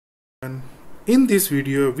In this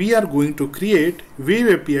video, we are going to create Web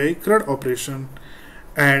API CRUD operation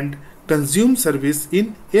and consume service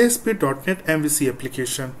in ASP.NET MVC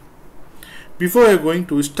application. Before I am going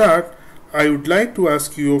to start, I would like to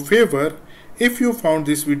ask you a favor. If you found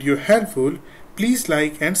this video helpful, please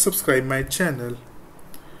like and subscribe my channel.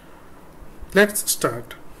 Let's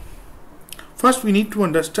start. First, we need to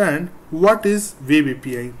understand what is Web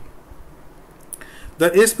API.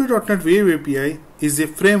 The ASP.NET Web API is a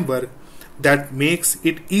framework that makes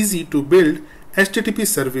it easy to build HTTP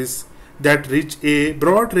service that reach a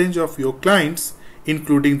broad range of your clients,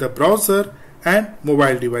 including the browser and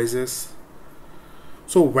mobile devices.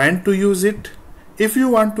 So when to use it? If you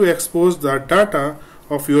want to expose the data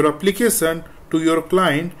of your application to your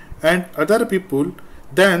client and other people,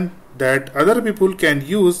 then that other people can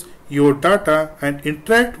use your data and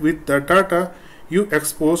interact with the data you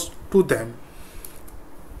expose to them.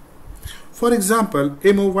 For example,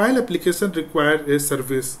 a mobile application requires a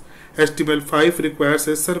service, HTML5 requires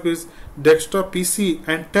a service, desktop PC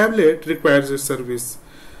and tablet requires a service.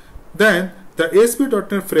 Then the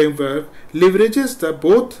ASP.NET framework leverages the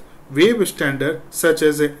both web standards such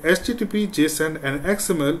as HTTP, JSON and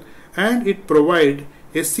XML, and it provides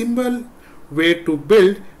a simple way to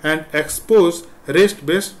build and expose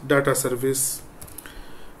REST-based data service.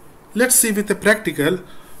 Let's see with a practical.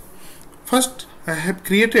 First, I have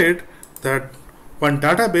created that one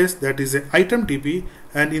database, that is a ItemDB,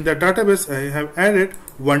 and in the database I have added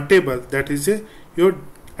one table, that is your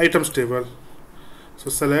items table.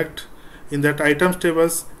 So select, in that items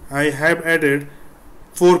tables I have added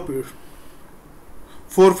four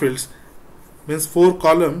fields, means 4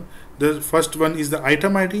 columns. The first one is the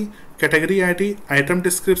item ID, category ID, item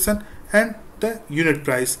description and the unit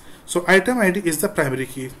price. So item ID is the primary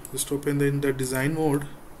key. Just open in the design mode.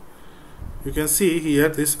 You can see here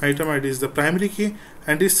this item ID is the primary key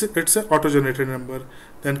and it's an auto-generated number.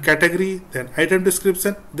 Then category, then item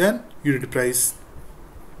description, then unit price.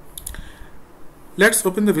 Let's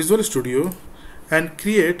open the Visual Studio and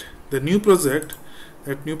create the new project.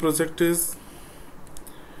 That new project is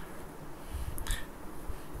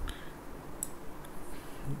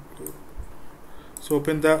so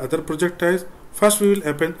open the other project types. First we will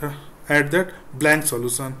add that blank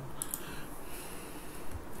solution.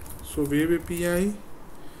 So Web API,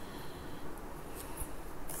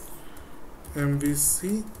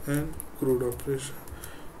 MVC and CRUD operation.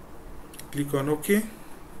 Click on OK.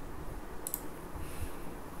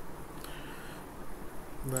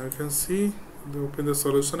 Now you can see, open the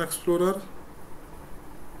Solution Explorer.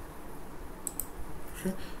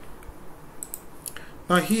 Okay.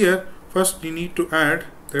 Now here, first you need to add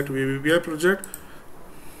that Web API project.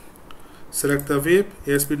 Select the web,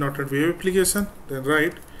 ASP.NET Web application, then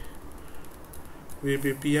write Web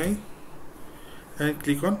API and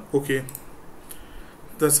click on OK.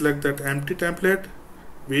 Then select that empty template,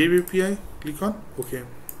 Web API, click on OK.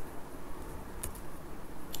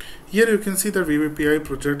 Here you can see that Web API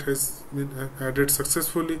project has been added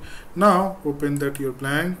successfully. Now open that your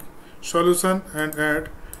blank solution and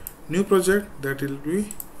add new project, that will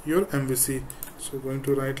be your MVC. So going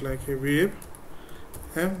to write like a web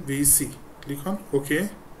MVC, click on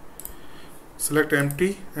OK. Select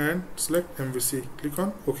empty and select MVC, click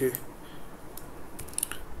on OK.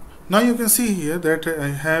 Now you can see here that I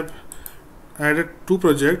have added two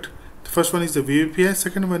projects. The first one is the Web API,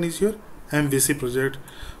 second one is your MVC project.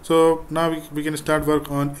 So now we can start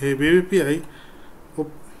work on a Web API.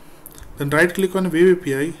 Then right click on Web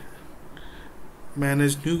API,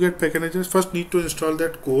 manage NuGet packages. First need to install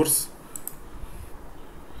that course.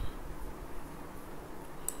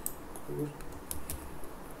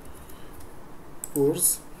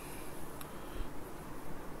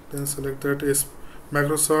 Then select that is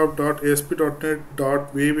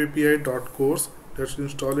Microsoft.asp.net.webapi.course. Let's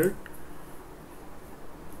install it.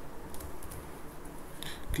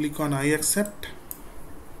 Click on I accept.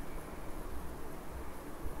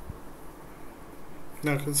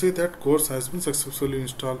 Now you can see that course has been successfully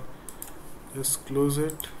installed. Just close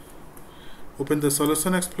it. Open the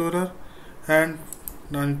Solution Explorer and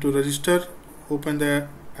now need to register. Open the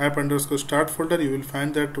app_start folder. You will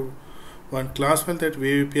find that one class file, that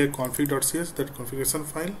Web API config.cs, that configuration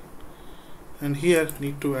file, and here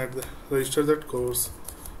need to add the register that course.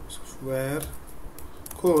 So where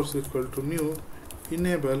course equal to new,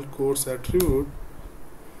 enable course attribute.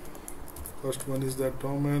 First one is the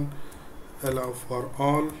domain, allow for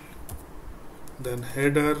all, then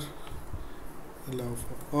header, allow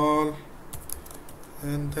for all,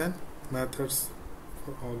 and then methods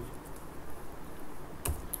for all.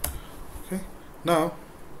 Okay, now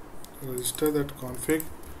register that config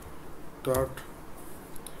dot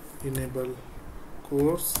enable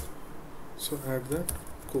course, so add that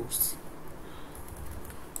course.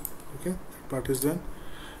 Okay, that part is done.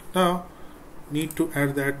 Now need to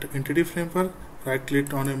add that entity framework. Right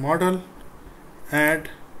click on a model, add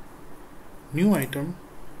new item,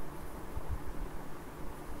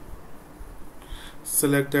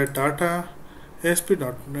 select that data,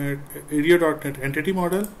 ASP.NET area.NET entity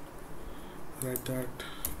model, write that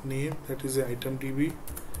name, that is a item DB,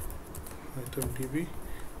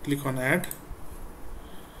 click on add,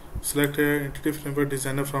 select a entity framework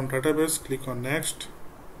designer from database, click on next,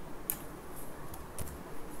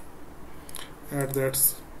 add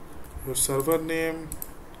that your server name,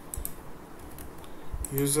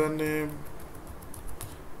 username,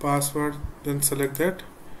 password, then select that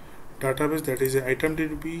database, that is a item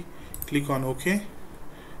DB, click on OK,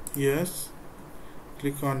 yes,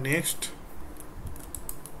 click on next,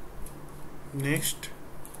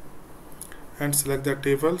 and select the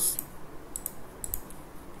tables,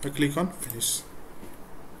 click on finish.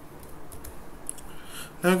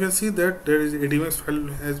 Now you can see that there is a DMX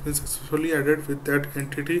file has been successfully added with that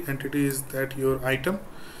entity. Entity is that your item.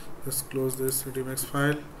 Let's close this DMX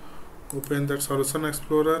file, open that Solution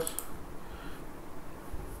Explorer,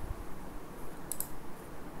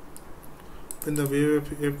 open the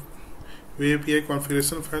Web API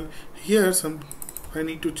configuration file. Here I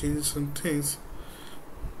need to change some things.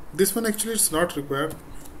 This one actually it's not required,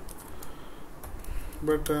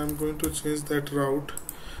 but I'm going to change that route.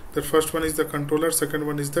 The first one is the controller, second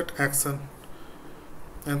one is that action,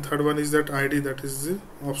 and third one is that ID, that is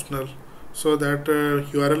optional. So that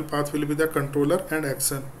URL path will be the controller and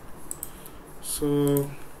action.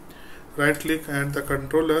 So right click and the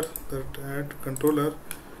controller, that add controller,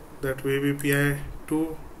 that Web API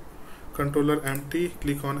to controller empty,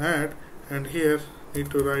 click on add, and here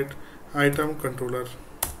need to write item controller.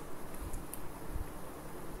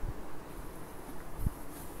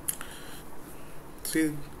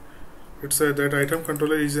 See, it's that item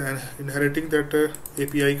controller is inheriting that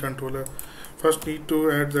API controller. First need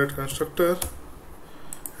to add that constructor,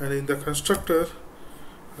 and in the constructor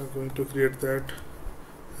I'm going to create that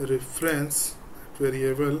reference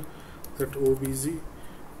variable, that OBJ,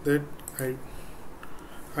 that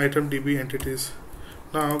item DB entities.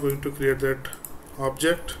 Now I'm going to create that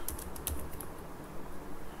object,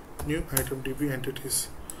 new item DB entities.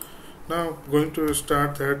 Now I'm going to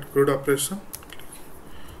start that CRUD operation.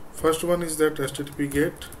 First one is that HTTP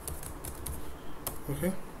GET.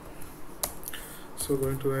 Okay, so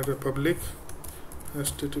going to write a public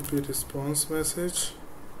HTTP response message,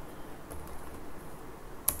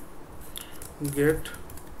 get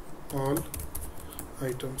all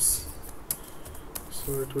items.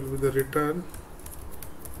 So it will be the return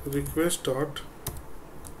request dot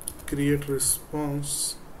create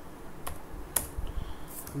response.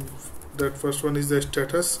 That first one is the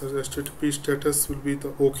status. HTTP status will be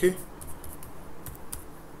the OK.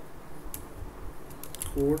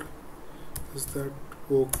 Code is that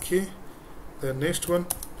OK. The next one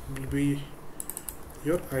will be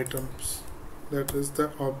your items. That is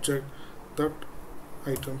the object dot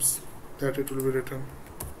items, that it will be written.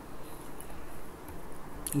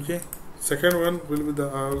 Okay. Second one will be the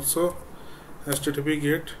also HTTP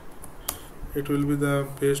GET. It will be the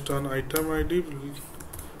based on item ID.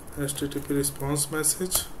 HTTP response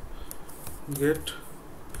message, get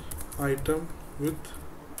item with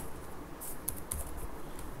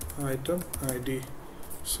item ID.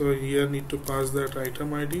 So here need to pass that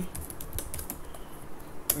item ID,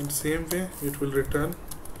 and same way it will return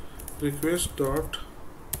request dot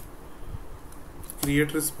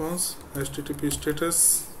create response, HTTP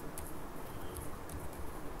status,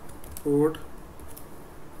 code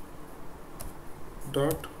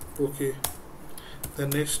dot OK. The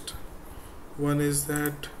next one is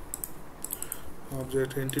that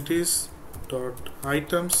object entities dot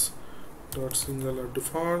items dot singular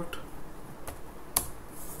default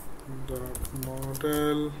dot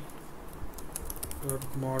model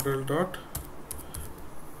dot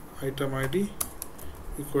item ID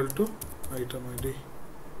equal to item ID.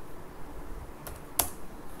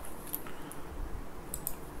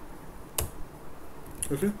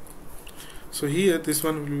 Okay, so here this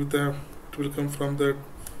one will be the, it will come from the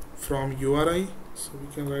from URI, so we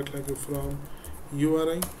can write like a from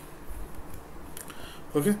URI.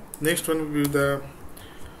 Okay, next one will be the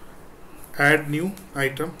add new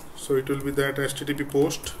item, so it will be that HTTP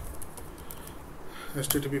post.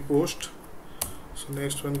 So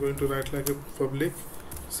next one going to write like a public,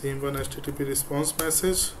 same one HTTP response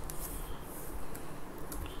message,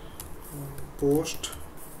 post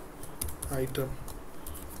item.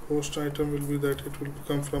 Post item will be that it will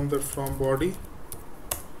come from the from body,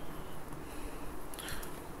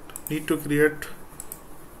 need to create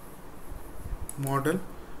model.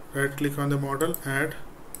 Right click on the model, add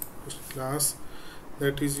class,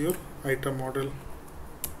 that is your item model.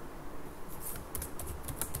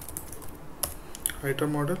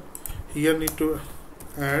 Item model. Here need to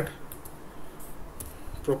add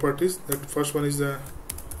properties. That first one is the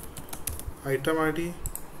item ID,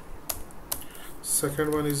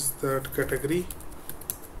 second one is that category,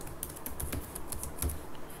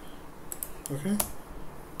 okay,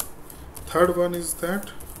 third one is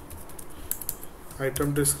that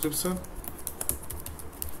item description,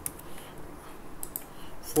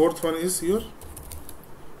 fourth one is your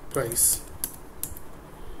price.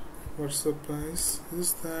 What's the price?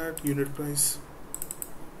 Is that unit price.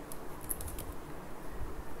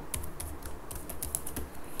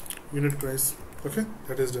 Unit price. Okay,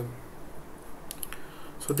 that is done.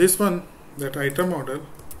 So this one, that item model,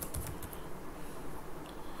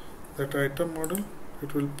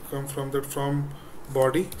 it will come from that from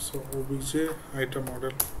body. So obj item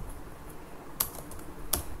model.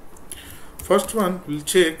 First one will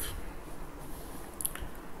check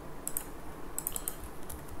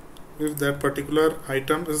if that particular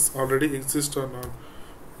item is already exist or not.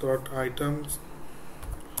 Dot items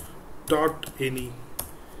dot any,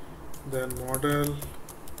 then model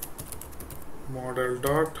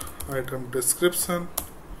dot item description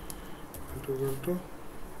equal to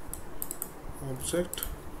object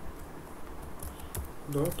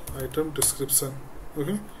dot item description.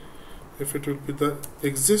 Okay, if it will be the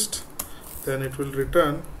exist, then it will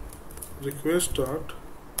return request dot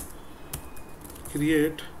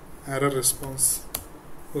create error response.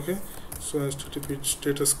 Okay, so HTTP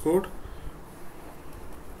status code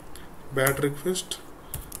bad request,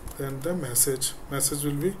 then the message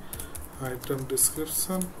will be item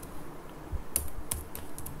description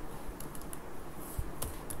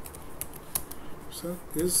so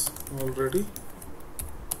is already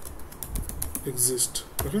exist.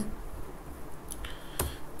 Okay,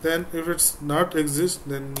 then if it's not exist,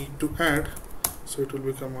 then need to add, so it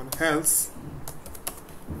will become on else.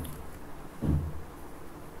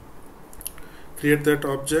 Create that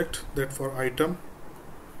object that for item,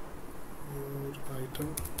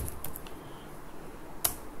 item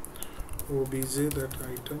obj that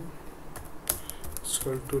item is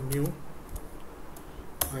equal to new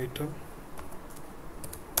item.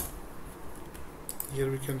 Here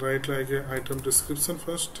we can write like a item description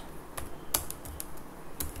first.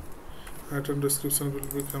 Item description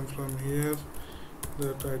will become from here,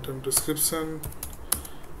 that item description.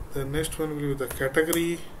 The next one will be the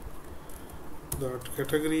category dot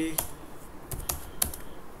category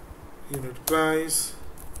unit price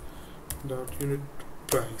dot unit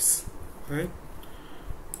price. Right,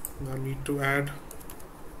 now need to add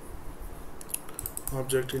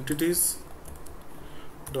object entities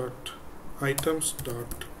dot items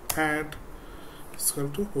dot add is equal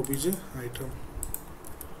to obj item,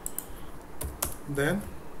 then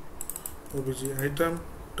obj item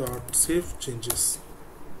dot save changes.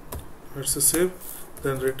 That's a save,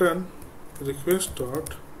 then return request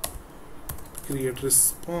dot create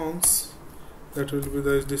response, that will be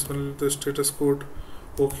the, this one will be the status code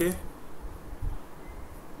okay,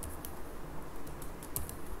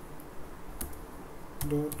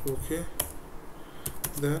 dot okay,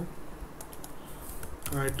 then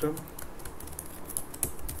item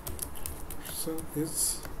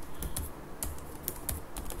is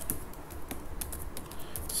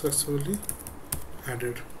successfully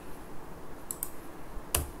added.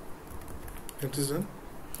 It is done.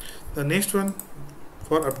 The next one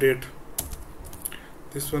for update,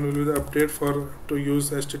 this one will be the update for to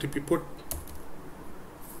use HTTP put.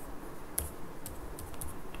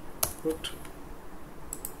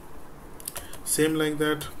 Same like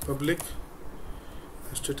that, public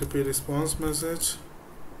HTTP response message,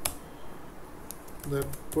 that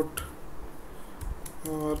put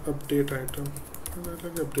or update item,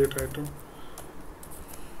 like update item.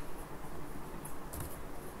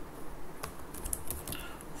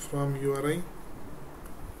 From URI,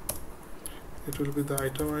 it will be the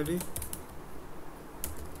item ID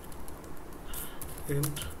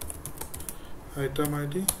int item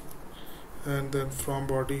ID, and then from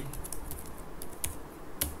body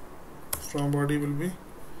will be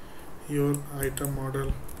your item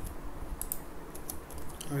model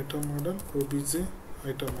obj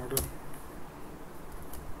item model.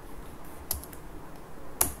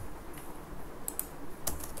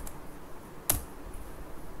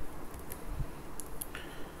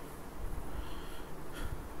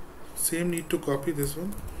 Same need to copy this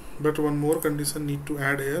one, but one more condition need to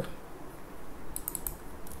add here.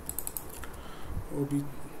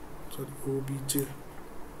 obj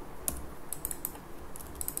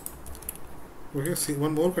Okay, see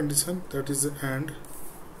one more condition, that is and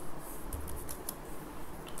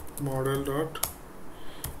model dot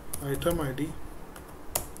item ID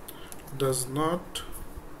does not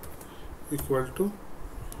equal to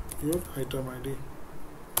your item ID.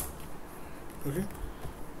 Okay,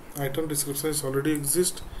 item description is already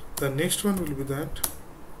exist. The next one will be that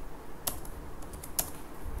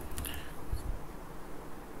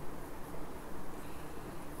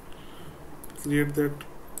create that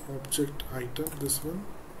object item, this one.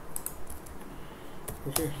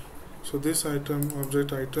 Okay, so this item,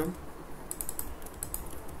 object item,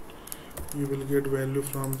 you will get value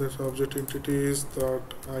from this object entities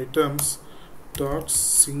dot items dot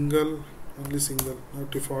single, only single,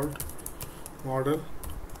 not default, model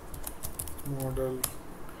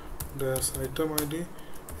dash item ID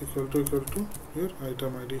equal to your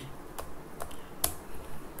item ID.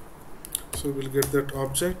 So we will get that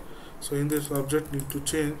object. So in this object need to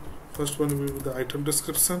change, first one will be the item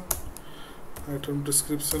description. Item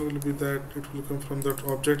description will be that it will come from that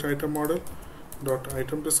object item model dot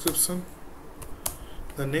item description.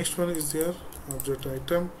 The next one is there object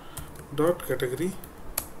item dot category.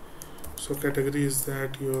 So category is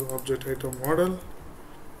that your object item model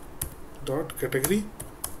dot category.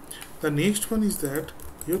 The next one is that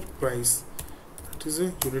your price, it is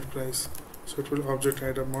a unit price, so it will object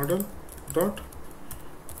item model dot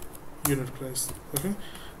unit price. Okay,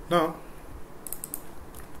 now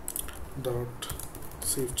dot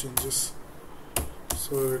save changes,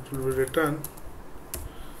 so it will be return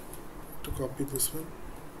to copy this one,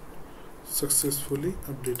 successfully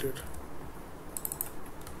updated.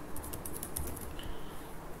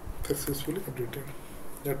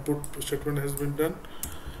 That put statement has been done.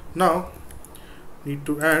 Now need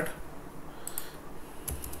to add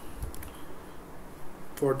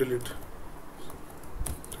for delete,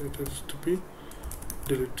 so it has to be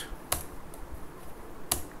delete.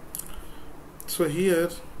 So here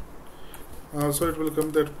also it will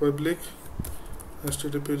come that public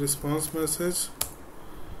HTTP response message,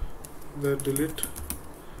 the delete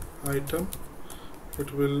item,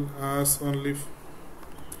 it will ask only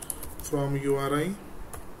from URI,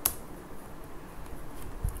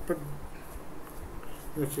 but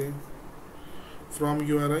okay, from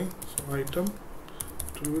URI, so item,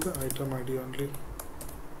 it will be the item ID only.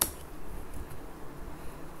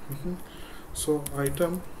 So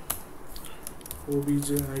item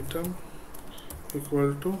obj item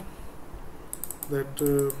equal to that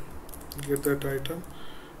get that item.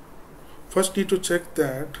 First need to check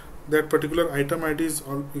that particular item ID is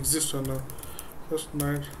all exist or not. First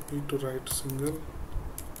need to write single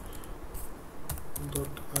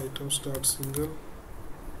dot items dot single,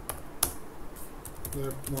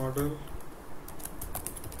 that model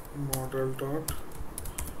dot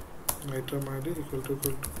item ID equal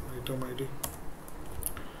to item ID.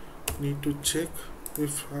 Need to check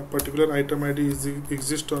if a particular item ID is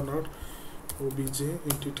exist or not. Obj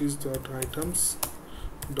entities dot items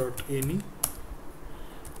dot any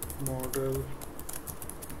model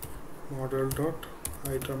dot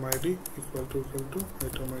item ID equal to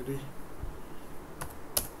item ID.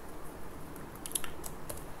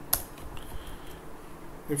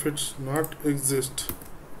 If it's not exist,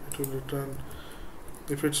 it will return.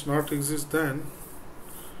 If it's not exist, then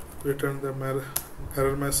return the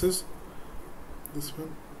error message, this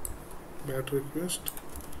one, bad request,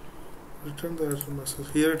 return the error message.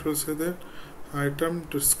 Here it will say that item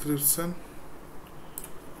description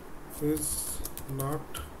is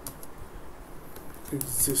not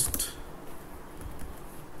exist.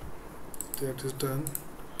 That is done.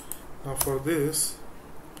 Now for this,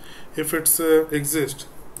 if it's exist,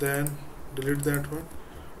 then delete that one,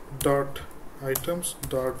 dot items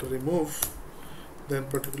dot remove, then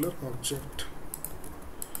particular object,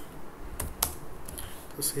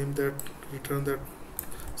 the same, that return that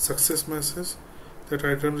success message, that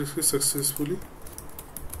item is successfully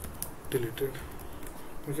deleted.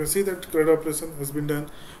 You can see that CRUD operation has been done.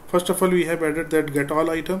 First of all, we have added that get all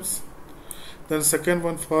items. Then second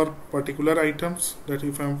one, for particular items, that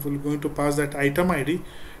if I am going to pass that item ID,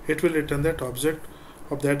 it will return that object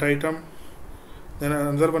of that item. Then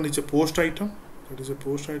another one is a post item, that is a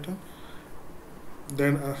post item.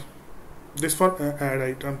 Then this for add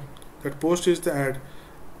item, that post is the add.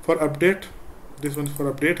 For update, this one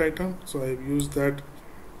for update item, so I have used that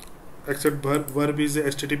except verb is a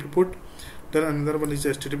HTTP put. Then another one is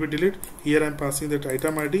HTTP delete. Here I am passing that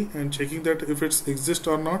item ID and checking that if it's exist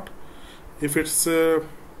or not. If it's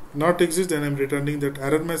not exist, then I am returning that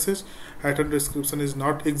error message, item description is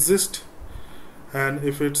not exist. And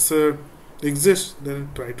if it's exist, then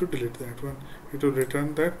try to delete that one. It will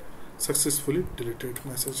return that successfully deleted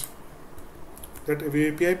message. that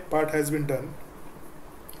API part has been done.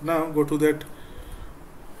 Now go to that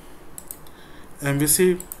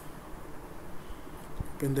MVC,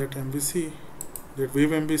 open that MVC, that wave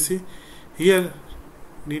MVC. Here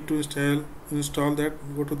need to install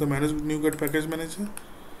that. Go to the manage NuGet package manager,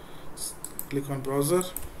 click on browser,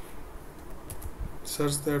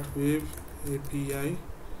 search that wave API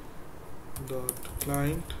dot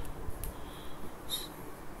client,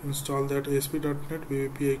 install that ASP.NET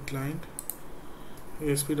Wave API client,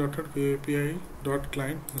 ASP.NET Wave API dot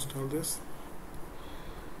client, install this,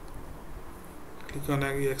 click on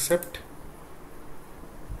accept,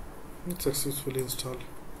 it's successfully installed.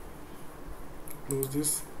 Close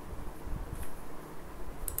this.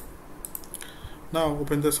 Now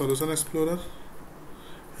open the Solution Explorer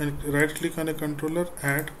and right click on a controller,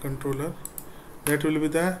 add controller. That will be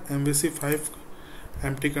the MVC5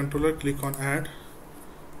 empty controller. Click on add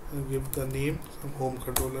and give the name some home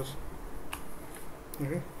controller.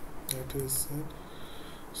 Okay, that is it.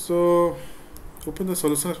 So open the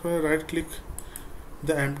Solution Explorer, right click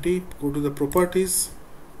the empty, go to the properties,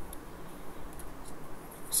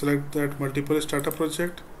 select that multiple startup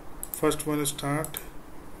project. First one is start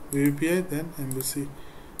Wave API, then MVC.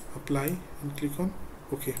 Apply and click on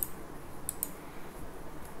OK.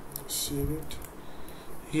 Save it.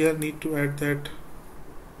 Here need to add that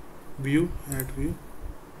view, add view.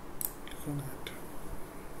 Click on add.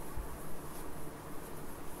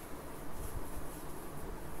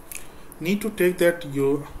 Need to take that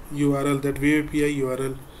URL, that Wave API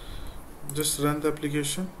URL. Just run the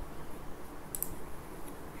application.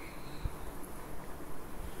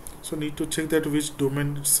 So need to check that which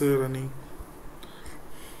domain it's running.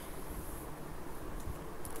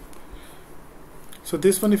 So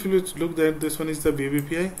this one, if you look that this one is the Wave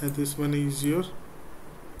API and this one is your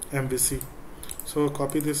MVC. So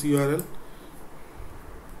copy this URL.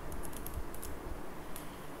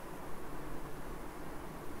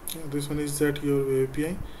 This one is that your Wave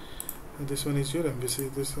API and this one is your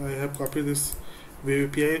MVC. This I have copied this Wave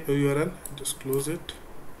API URL. Just close it.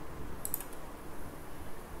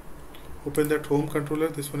 Open that home controller.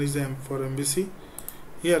 This one is the for MVC.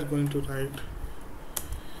 Here going to write,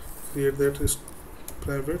 create that is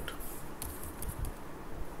private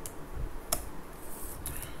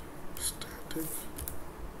static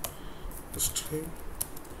string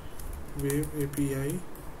Wave API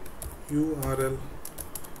URL.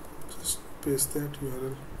 Just paste that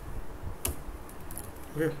URL.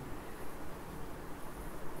 Okay.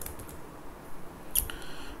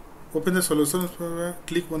 Open the Solution Explorer,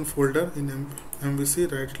 click one folder in MVC,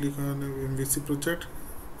 right click on MVC project,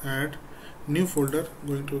 add new folder,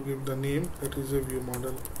 going to give the name, that is a view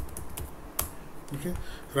model. Okay,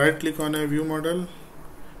 right click on a view model,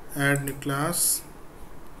 add new class,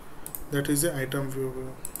 that is the item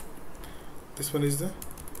view. This one is the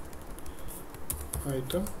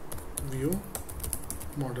item view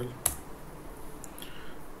model.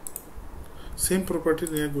 Same property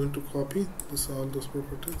we are going to copy this, all those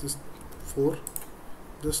properties, this 4,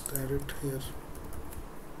 just add it here.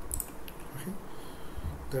 Okay,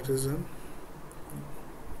 that is done.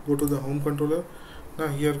 Go to the home controller. Now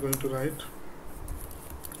here going to write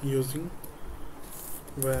using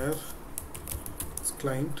where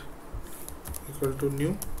client equal to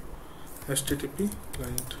new HTTP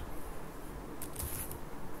client,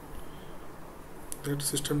 that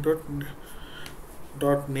system.net.http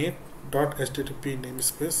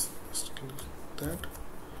namespace. Just click that.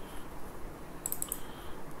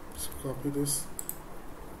 So copy this.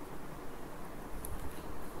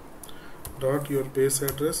 Dot your base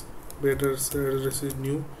address. Base address is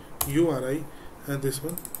new URI, and this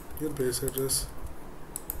one your base address.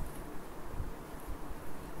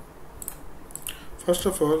 First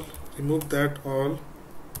of all, remove that all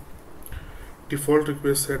default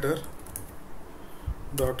request header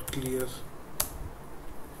dot clear.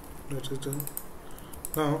 That is done.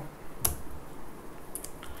 Now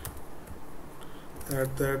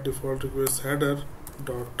add that default request header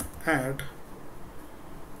dot add,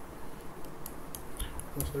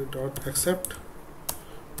 dot accept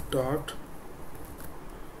dot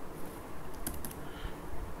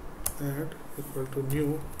add equal to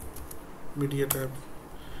new media tab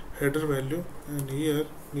header value, and here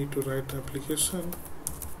need to write application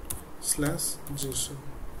 /JSON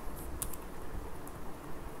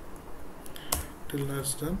till now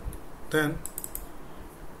it's done. Then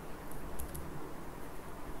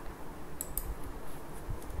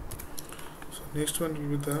so next one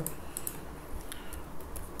will be the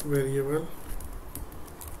variable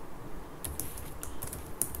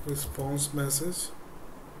response message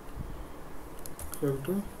equal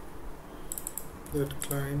to that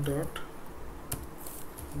client dot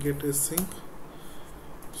get async.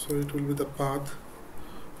 So it will be the path.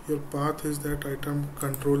 Your path is that item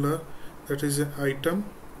controller, that is an item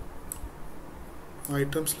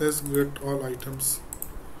slash get all items.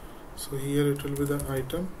 So here it will be the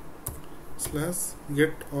item slash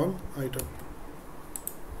get all item.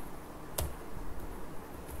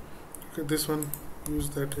 Okay, this one use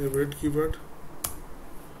that await keyword,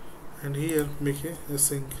 and here make a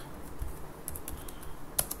async,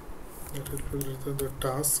 that it will return the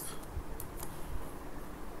task.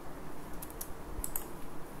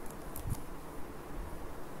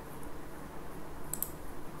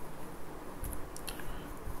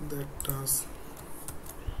 That task.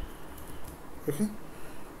 Okay,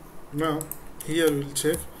 now here we will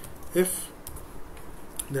check if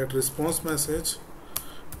that response message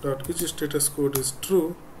dot each status code is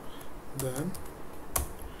true, then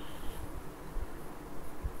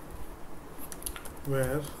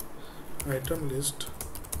where item list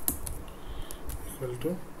equal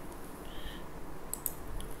to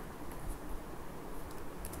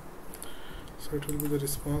so it will be the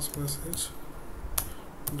response message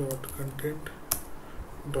dot content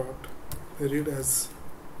dot read as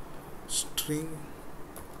string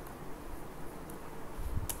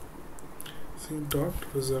dot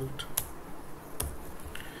result.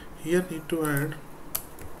 Here need to add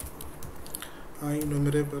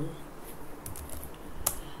enumerable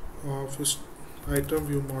of item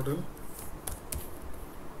view model.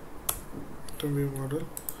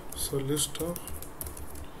 So list of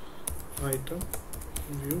item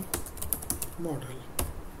view model.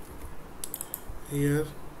 Here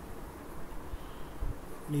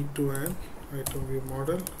need to add item view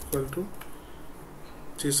model equal to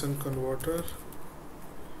JSON converter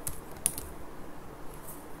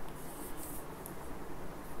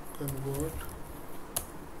convert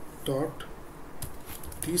dot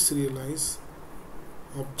deserialize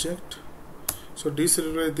object. So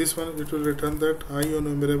deserialize this one, it will return that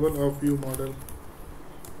enumerable of view model.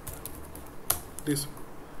 This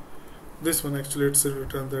one actually it's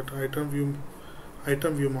return that item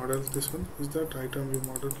view model. This one is that item view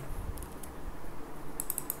model.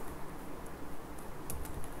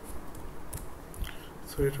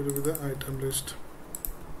 So it will be the item list.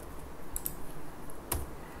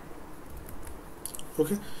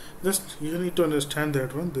 Okay, just you need to understand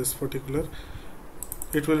that one, this particular,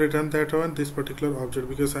 it will return that one, this particular object,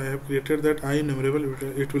 because I have created that enumerable,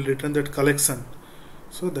 it will return that collection.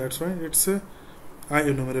 So that's why it's a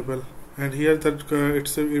enumerable, and here that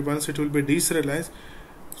it's a, once it will be deserialized,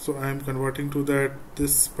 so I am converting to that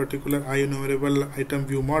this particular enumerable item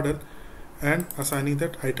view model and assigning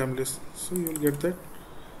that item list. So you will get that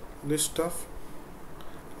list of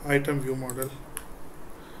item view model.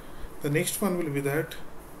 The next one will be that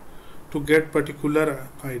to get particular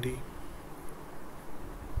ID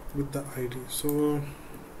with the ID. So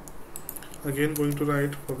again going to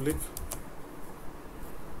write public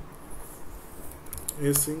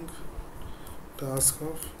async task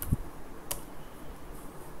of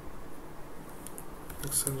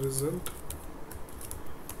Excel result.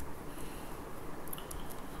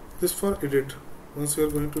 This for edit. Once you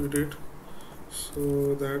are going to edit, so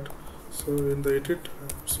in the edit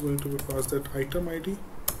it's going to be passed that item ID.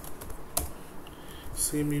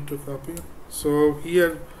 Same need to copy. So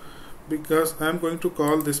here, because I am going to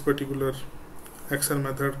call this particular Excel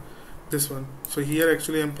method, this one. So here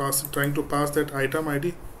actually I am trying to pass that item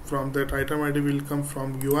ID. From that item ID will come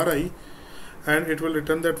from URI, and it will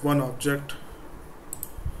return that one object.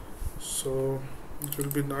 So it will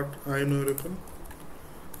be not enumerable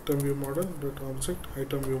item view model dot object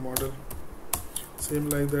item view model. Same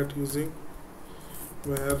like that, using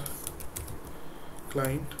where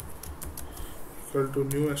client equal to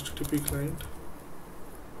new HTTP client.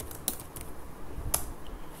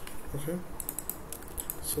 Okay,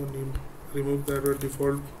 so remove that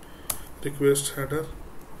default request header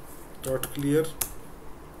dot clear,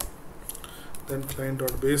 then client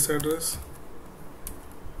dot base address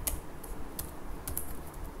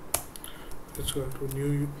equal to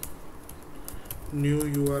new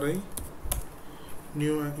URI.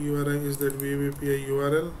 New URI is that web API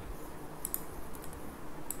URL.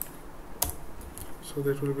 So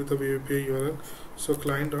that will be the web API URL. So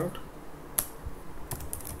client dot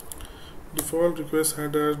default request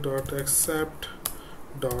header dot accept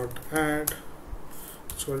dot add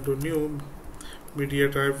equal to new media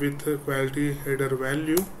type with quality header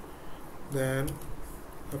value, then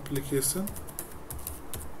application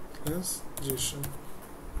plus JSON.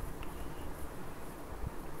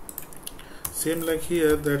 Same like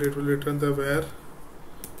here, that it will return the where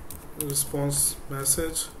response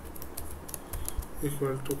message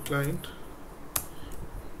equal to client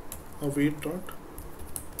await dot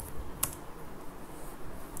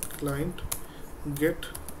client get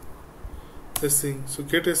async. So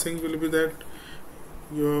get async will be that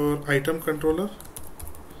your item controller,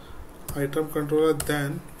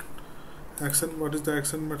 then action. What is the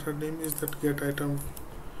action method name? Is that get item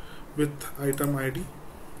with item ID.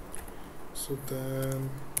 So then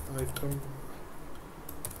item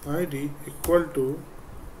ID equal to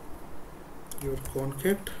your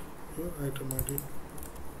concat your item ID.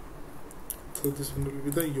 So this one will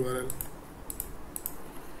be the URL.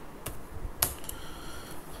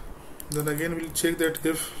 Then again we'll check that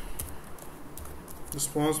if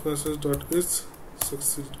response message dot is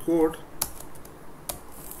succeed code,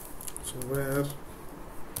 so where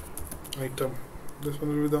item, this one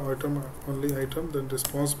will be the item, only item, then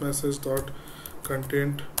response message dot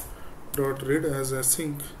content dot read as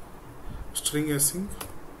async string async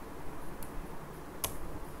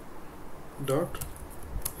dot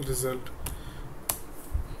result,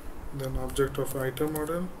 then object of item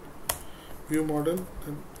model view model,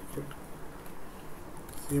 and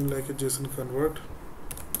seem like a JSON convert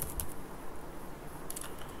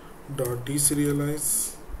dot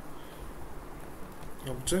deserialize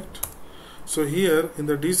object. So here in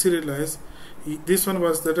the deserialize, this one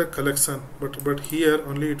was that a collection, but here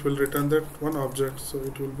only it will return that one object, so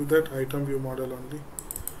it will be that item view model only.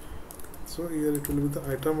 So here it will be the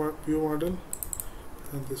item view model,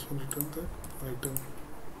 and this one return the item.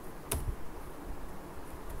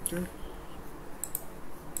 Okay.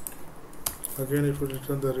 Again it will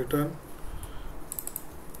return the return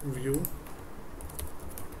view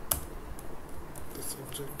this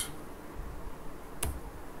object.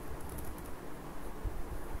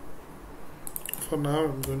 For now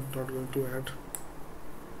I'm not going to add,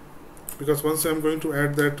 because once I'm going to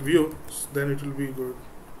add that view, then it will be good.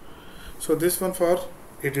 So this one for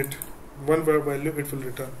edit, one value it will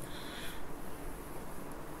return.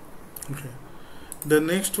 Okay. The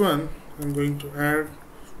next one I'm going to add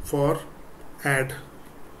for add.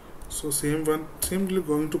 So same one, simply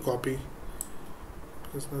going to copy,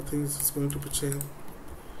 because nothing is going to be changed.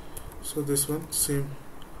 So this one same,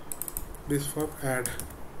 this for add.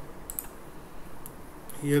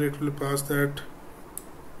 Here it will pass that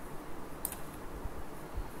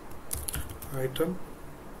item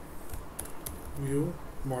view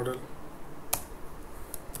model,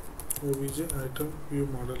 obj item view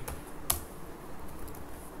model.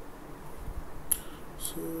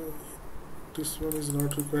 So this one is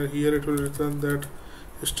not required. Here it will return that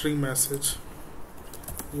string message,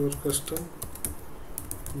 your custom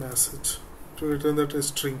message, to return that a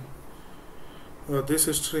string. This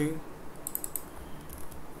string,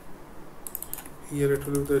 here it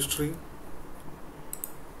will be the string,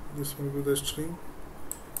 this one will be the string,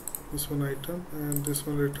 this one item, and this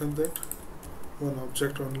one return that one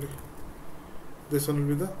object only. This one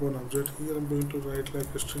will be the one object. Here I'm going to write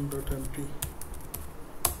like a string.empty.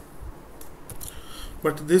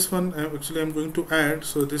 But this one actually I'm going to add,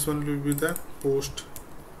 so this one will be the post,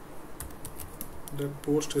 that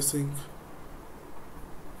post async,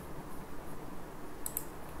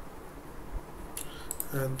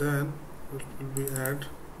 and then it will be add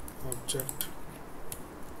object.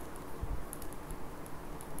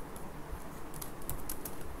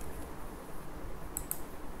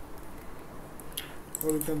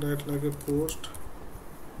 Or you can write like a post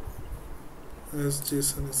as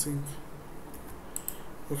JSON async.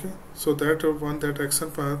 Okay, so that one, that action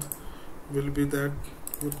path will be that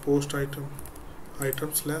your post item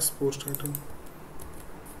slash post item.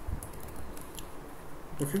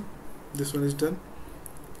 Okay, this one is done.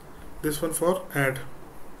 This one for add,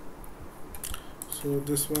 so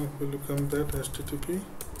this one will become that http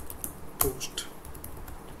post.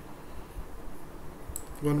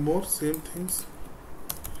 One more same things,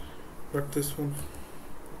 but this one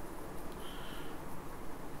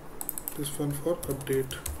for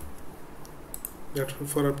update, that one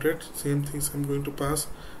for update, same things I'm going to pass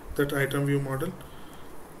that item view model,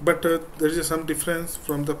 but there is some difference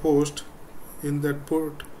from the post in that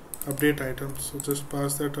put update item. So just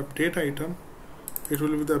pass that update item, it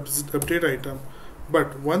will be the update item,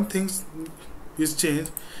 but one thing is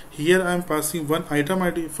changed. Here I am passing one item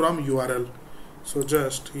ID from URL, so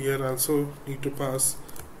just here also need to pass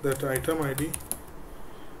that item ID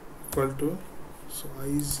equal to, so I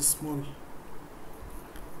is small,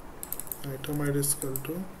 item ID is equal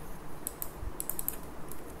to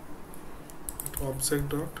object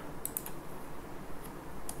dot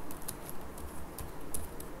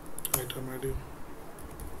item ID.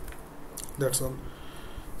 That's all,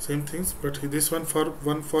 same things, but this one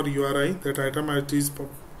for URI, that item ID is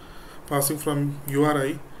passing from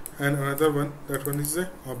URI, and another one, that one is a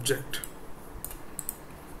object.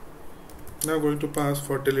 Now going to pass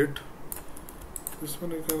for delete. This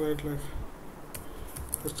one you can write like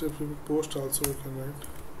HTTP post also you can write.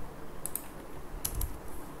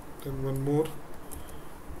 Then one more,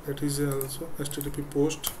 that is also HTTP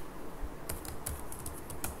post.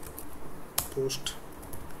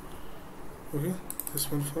 Okay,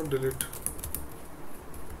 this one for delete.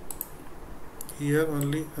 Here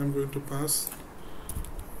only I am going to pass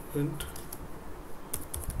int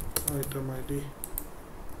item ID.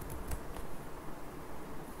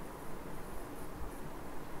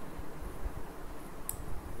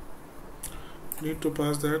 Need to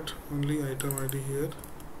pass that only item ID here,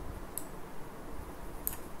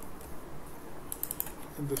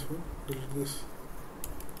 and this one, delete this.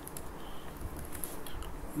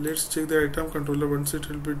 Let's check the item controller once it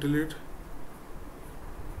will be deleted.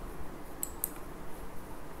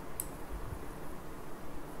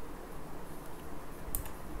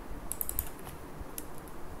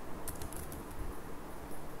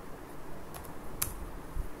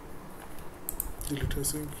 Delete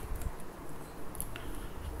async.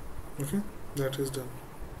 Okay, that is done.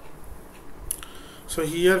 So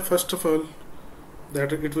here first of all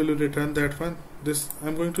that it will return that one. This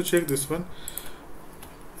I'm going to check this one,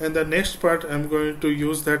 and the next part I'm going to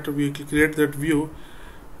use that we create that view,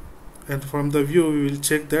 and from the view we will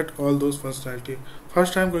check that all those functionality.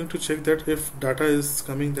 First I'm going to check that if data is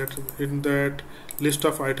coming that in that list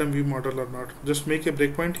of item view model or not. Just make a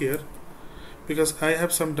breakpoint here, because I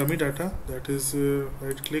have some dummy data, that is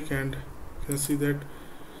right click and you can see that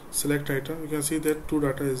select item. You can see that two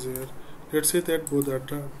data is here. Let's say that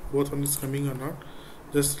both one is coming or not.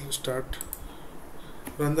 Just start,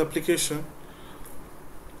 run the application.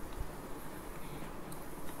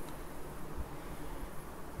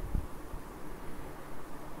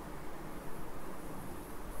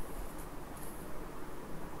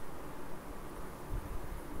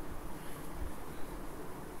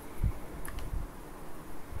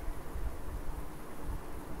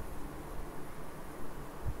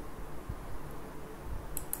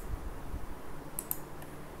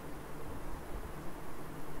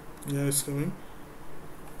 Yeah, it's coming.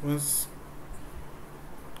 Once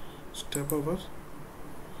step over,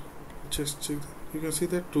 just check that. You can see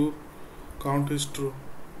that 2 count is true.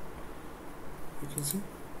 You can see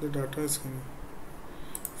the data is coming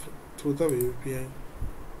through the web API.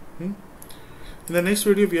 In the next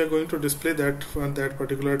video we are going to display that on that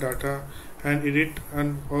particular data and edit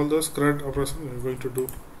and all those CRUD operations we are going to do.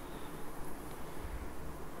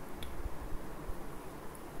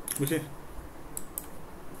 Okay.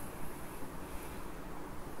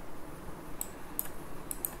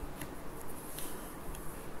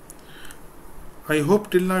 I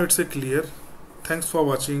hope till now it's clear. Thanks for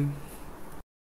watching.